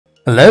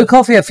Hello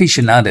coffee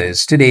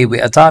aficionados, today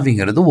we are diving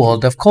into the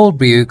world of Cold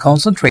Brew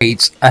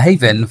Concentrates, a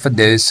haven for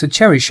those who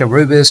cherish a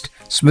robust,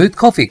 smooth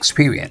coffee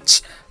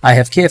experience. I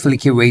have carefully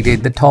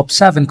curated the top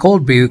 7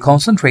 Cold Brew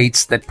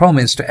Concentrates that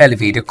promise to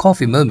elevate your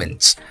coffee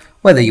moments.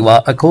 Whether you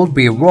are a cold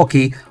brew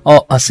rookie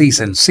or a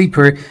seasoned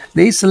sipper,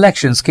 these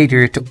selections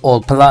cater to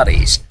all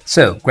palates.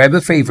 So grab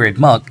a favorite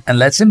mug and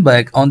let's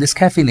embark on this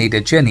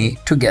caffeinated journey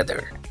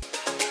together.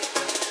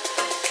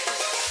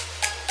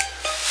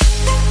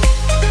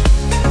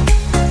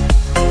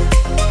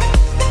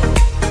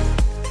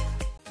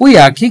 We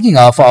are kicking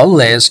off our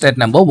list at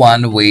number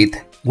 1 with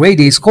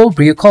Grady's Cold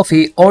Brew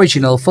Coffee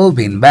Original Full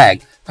Bean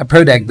Bag, a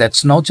product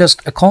that's not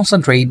just a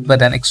concentrate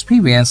but an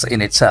experience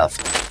in itself.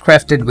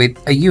 Crafted with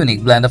a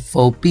unique blend of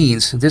 4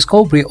 beans, this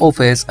cold brew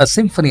offers a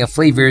symphony of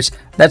flavors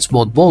that's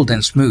both bold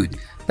and smooth.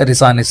 The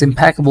design is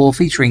impeccable,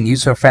 featuring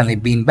user-friendly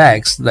bean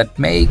bags that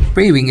make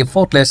brewing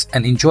effortless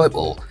and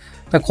enjoyable.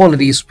 The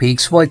quality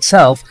speaks for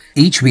itself.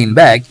 Each bean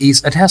bag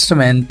is a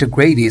testament to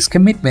Grady's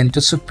commitment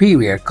to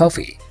superior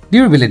coffee.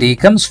 Durability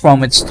comes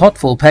from its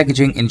thoughtful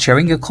packaging,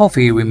 ensuring your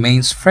coffee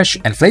remains fresh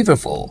and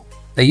flavorful.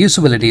 The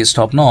usability is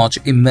top-notch.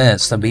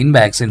 Immerse the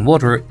beanbags in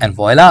water and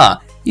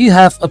voila! You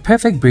have a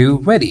perfect brew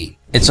ready.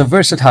 It's a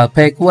versatile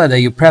pick whether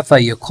you prefer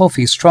your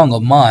coffee strong or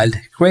mild.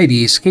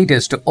 Grady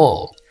caters to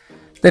all.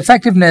 The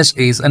effectiveness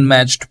is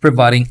unmatched,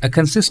 providing a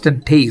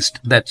consistent taste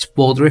that's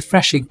both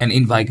refreshing and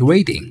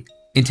invigorating.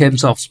 In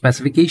terms of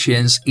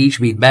specifications,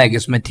 each bean bag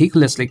is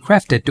meticulously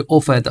crafted to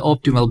offer the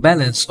optimal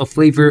balance of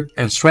flavor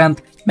and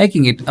strength,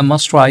 making it a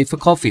must-try for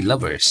coffee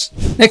lovers.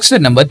 Next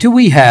at number 2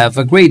 we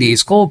have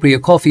Grady's Cold Brew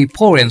Coffee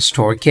Pour and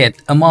Store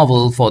Kit, a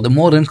marvel for the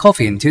modern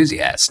coffee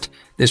enthusiast.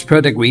 This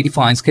product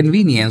redefines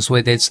convenience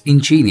with its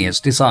ingenious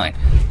design.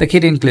 The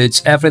kit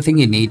includes everything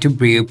you need to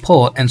brew,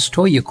 pour, and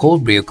store your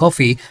cold brew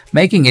coffee,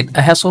 making it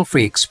a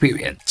hassle-free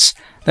experience.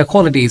 The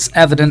quality is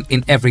evident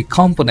in every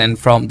component,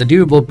 from the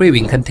durable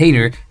brewing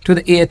container to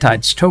the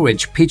airtight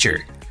storage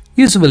pitcher.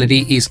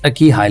 Usability is a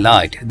key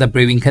highlight. The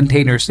brewing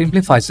container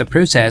simplifies the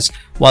process,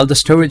 while the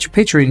storage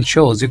pitcher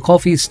ensures your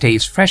coffee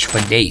stays fresh for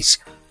days.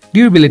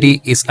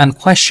 Durability is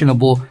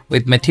unquestionable,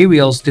 with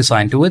materials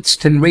designed to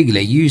withstand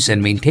regular use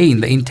and maintain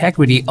the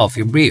integrity of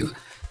your brew.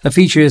 The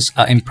features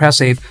are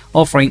impressive,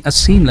 offering a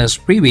seamless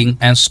brewing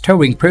and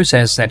storing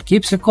process that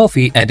keeps your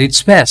coffee at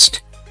its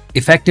best.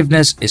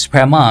 Effectiveness is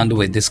paramount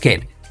with this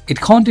kit. It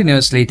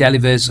continuously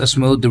delivers a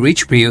smooth,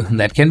 rich brew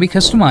that can be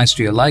customized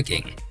to your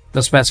liking.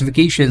 The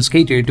specifications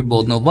cater to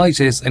both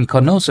novices and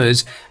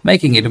connoisseurs,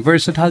 making it a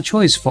versatile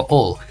choice for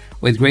all.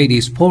 With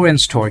Grady's Pour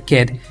and Store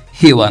Kit,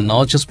 you are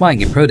not just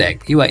buying a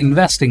product, you are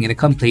investing in a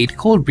complete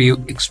cold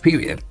brew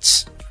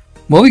experience.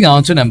 Moving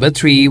on to number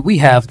 3, we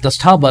have the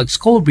Starbucks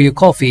Cold Brew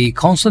Coffee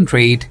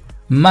Concentrate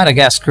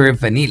Madagascar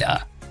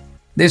Vanilla.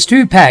 This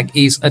 2-pack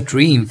is a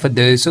dream for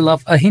those who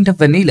love a hint of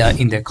vanilla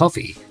in their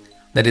coffee.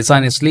 The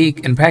design is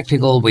sleek and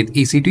practical, with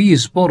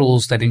easy-to-use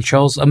bottles that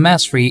ensures a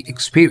mess-free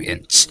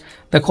experience.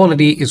 The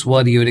quality is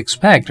what you would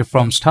expect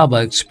from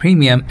Starbucks,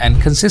 premium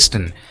and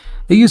consistent.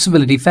 The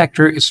usability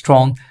factor is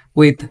strong,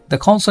 with the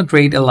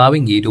concentrate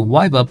allowing you to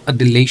wipe up a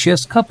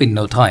delicious cup in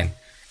no time.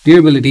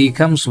 Durability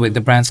comes with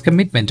the brand's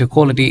commitment to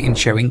quality,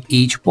 ensuring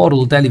each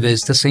bottle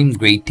delivers the same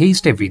great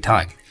taste every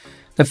time.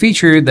 The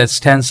feature that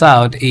stands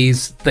out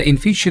is the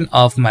infusion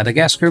of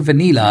Madagascar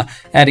vanilla,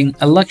 adding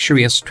a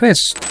luxurious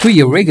twist to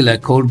your regular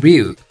cold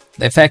brew.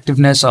 The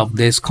effectiveness of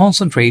this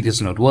concentrate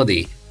is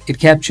noteworthy. It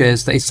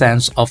captures the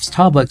essence of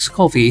Starbucks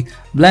coffee,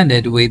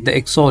 blended with the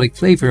exotic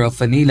flavor of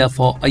vanilla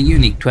for a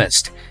unique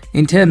twist.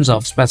 In terms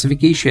of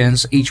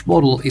specifications, each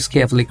bottle is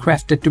carefully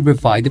crafted to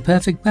provide the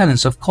perfect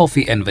balance of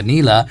coffee and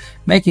vanilla,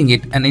 making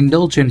it an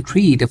indulgent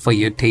treat for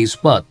your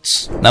taste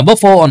buds. Number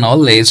 4 on our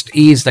list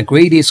is the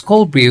Grady's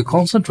Cold Brew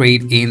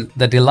Concentrate in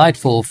the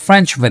delightful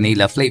French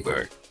vanilla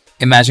flavor.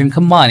 Imagine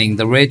combining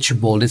the rich,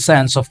 bold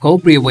essence of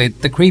cold brew with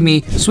the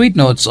creamy, sweet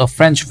notes of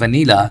French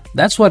vanilla.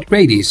 That's what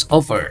Grady's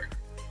offer.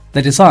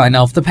 The design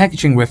of the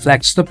packaging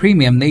reflects the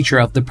premium nature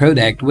of the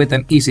product, with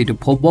an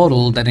easy-to-pour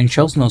bottle that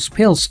ensures no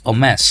spills or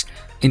mess.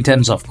 In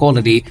terms of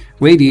quality,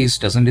 Grady's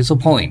doesn't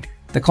disappoint.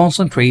 The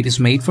concentrate is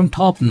made from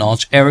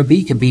top-notch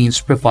Arabica beans,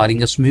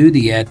 providing a smooth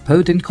yet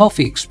potent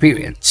coffee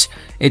experience.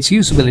 Its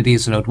usability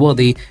is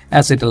noteworthy,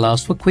 as it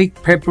allows for quick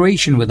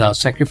preparation without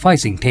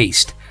sacrificing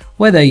taste.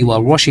 Whether you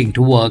are rushing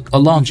to work or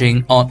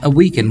lounging on a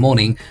weekend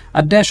morning,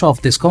 a dash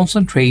of this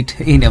concentrate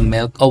in your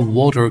milk or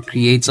water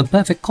creates a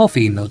perfect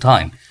coffee in no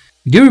time.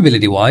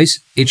 Durability-wise,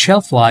 its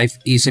shelf life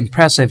is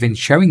impressive,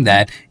 ensuring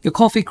that your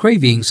coffee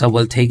cravings are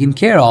well taken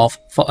care of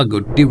for a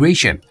good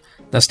duration.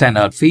 The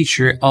standout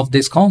feature of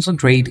this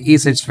concentrate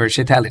is its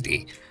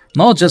versatility.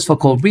 Not just for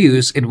cold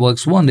brews, it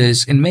works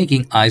wonders in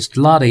making iced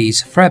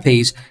lattes,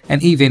 frappes,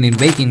 and even in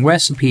baking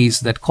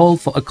recipes that call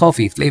for a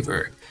coffee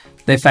flavor.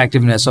 The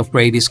effectiveness of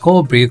Grady's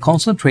Cold Brew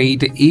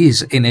Concentrate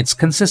is in its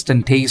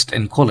consistent taste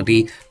and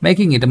quality,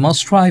 making it a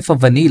must-try for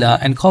vanilla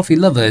and coffee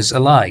lovers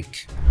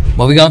alike.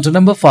 Moving on to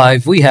number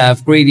 5, we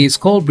have Grady's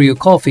Cold Brew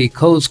Coffee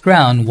Coarse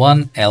Ground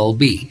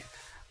 1LB.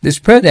 This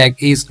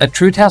product is a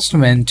true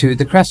testament to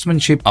the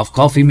craftsmanship of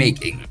coffee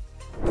making.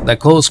 The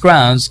coarse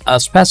grounds are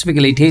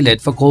specifically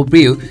tailored for cold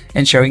brew,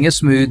 ensuring a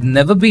smooth,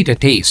 never-bitter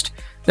taste.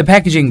 The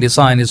packaging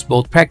design is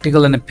both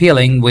practical and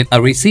appealing, with a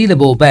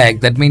resealable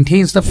bag that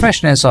maintains the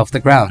freshness of the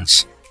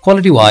grounds.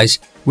 Quality-wise,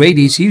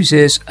 Grady's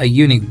uses a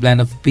unique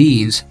blend of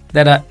beans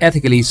that are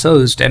ethically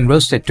sourced and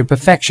roasted to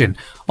perfection,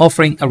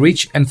 offering a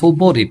rich and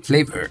full-bodied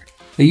flavor.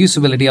 The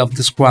usability of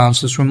these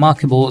grounds is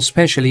remarkable,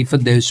 especially for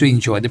those who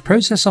enjoy the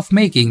process of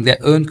making their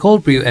own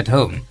cold brew at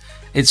home.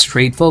 It's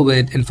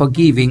straightforward and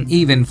forgiving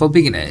even for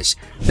beginners.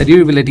 The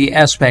durability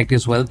aspect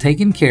is well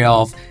taken care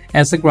of,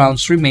 as the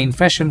grounds remain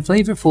fresh and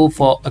flavorful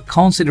for a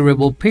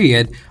considerable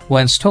period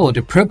when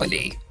stored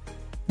properly.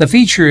 The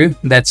feature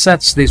that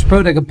sets this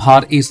product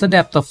apart is the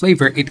depth of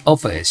flavor it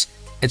offers.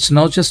 It's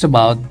not just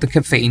about the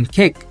caffeine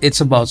kick,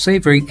 it's about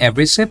savoring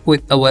every sip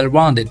with a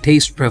well-rounded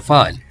taste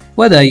profile.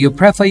 Whether you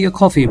prefer your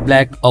coffee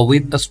black or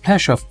with a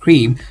splash of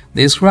cream,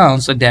 these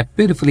grounds adapt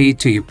beautifully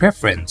to your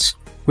preference.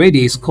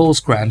 Grady's Coarse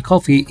ground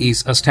coffee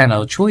is a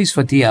standout choice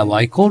for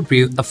DIY cold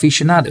brew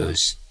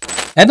aficionados.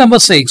 At number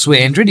 6, we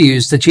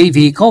introduce the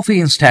Javy Coffee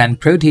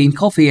Instant Protein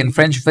Coffee and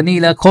French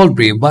Vanilla Cold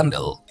Brew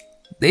Bundle.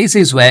 This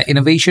is where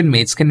innovation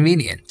meets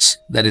convenience.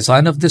 The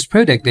design of this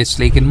product is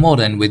sleek and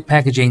modern, with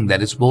packaging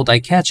that is both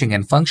eye-catching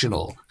and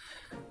functional.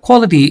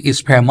 Quality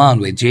is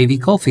paramount with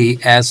Javy coffee,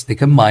 as they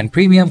combine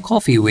premium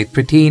coffee with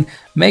protein,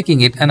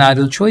 making it an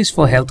ideal choice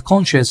for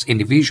health-conscious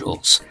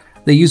individuals.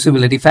 The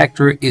usability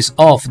factor is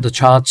off the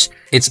charts.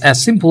 It's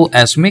as simple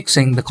as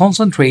mixing the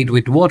concentrate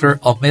with water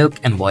or milk,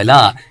 and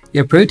voila,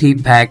 your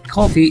protein-packed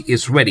coffee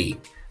is ready.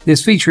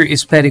 This feature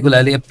is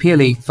particularly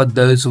appealing for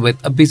those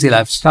with a busy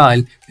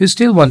lifestyle who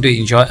still want to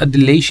enjoy a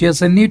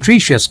delicious and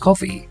nutritious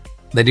coffee.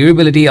 The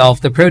durability of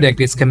the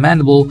product is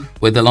commendable,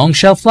 with a long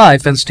shelf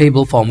life and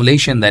stable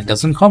formulation that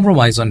doesn't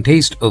compromise on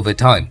taste over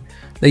time.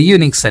 The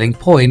unique selling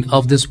point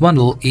of this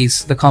bundle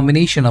is the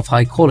combination of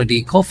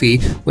high-quality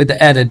coffee with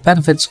the added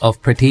benefits of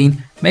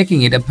protein,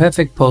 making it a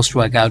perfect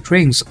post-workout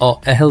drink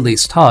or a healthy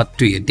start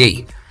to your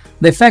day.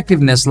 The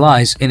effectiveness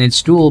lies in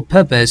its dual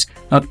purpose.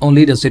 Not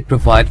only does it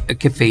provide a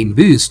caffeine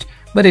boost,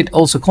 but it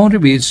also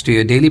contributes to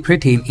your daily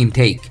protein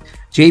intake.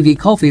 Javy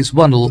Coffee's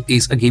bundle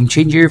is a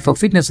game-changer for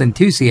fitness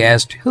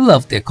enthusiasts who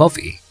love their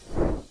coffee.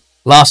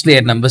 Lastly,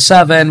 at number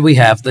 7, we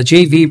have the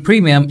Javy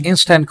Premium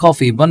Instant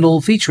Coffee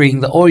Bundle featuring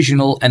the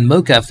original and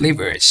Mocha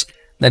flavors.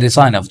 The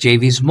design of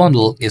Javy's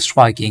bundle is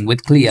striking,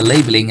 with clear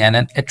labeling and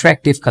an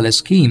attractive color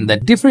scheme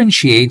that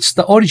differentiates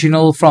the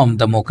original from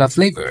the Mocha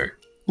flavor.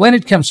 When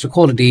it comes to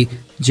quality,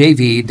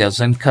 Javy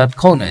doesn't cut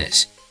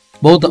corners.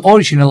 Both the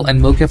original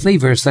and Mocha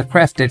flavors are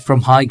crafted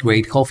from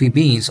high-grade coffee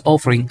beans,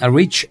 offering a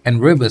rich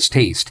and robust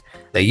taste.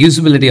 The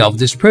usability of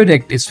this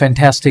product is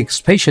fantastic,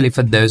 especially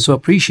for those who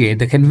appreciate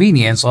the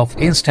convenience of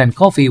instant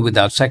coffee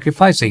without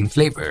sacrificing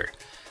flavor.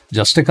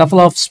 Just a couple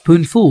of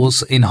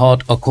spoonfuls in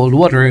hot or cold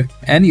water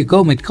and your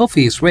gourmet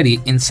coffee is ready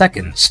in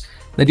seconds.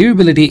 The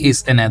durability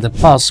is another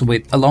plus,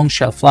 with a long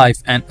shelf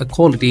life and a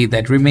quality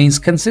that remains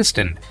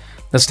consistent.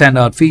 The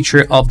standout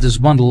feature of this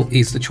bundle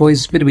is the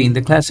choice between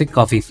the classic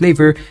coffee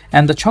flavor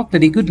and the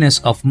chocolatey goodness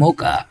of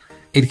Mocha.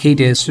 It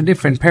caters to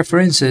different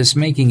preferences,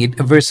 making it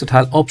a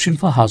versatile option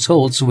for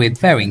households with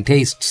varying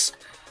tastes.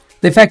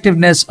 The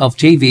effectiveness of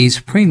Javy's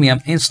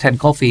premium instant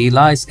coffee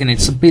lies in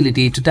its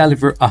ability to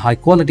deliver a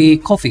high-quality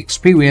coffee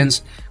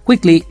experience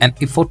quickly and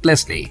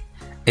effortlessly.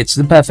 It's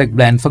the perfect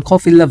blend for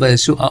coffee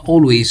lovers who are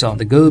always on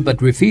the go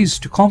but refuse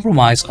to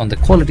compromise on the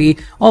quality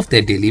of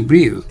their daily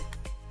brew.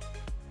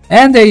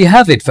 And there you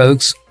have it,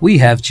 folks. We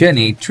have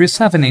journeyed through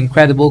 7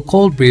 incredible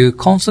cold brew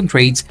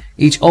concentrates,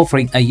 each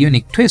offering a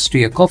unique twist to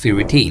your coffee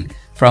routine.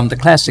 From the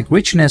classic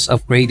richness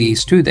of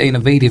Grady's to the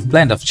innovative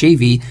blend of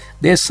Javy,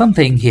 there's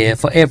something here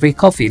for every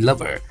coffee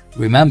lover.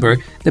 Remember,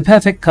 the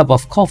perfect cup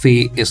of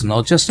coffee is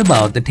not just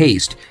about the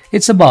taste,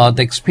 it's about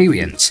the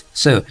experience.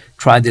 So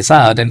try this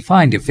out and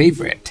find your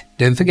favorite.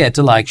 Don't forget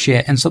to like,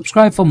 share and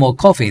subscribe for more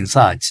coffee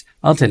insights.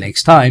 Until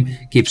next time,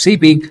 keep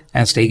sipping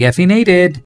and stay caffeinated.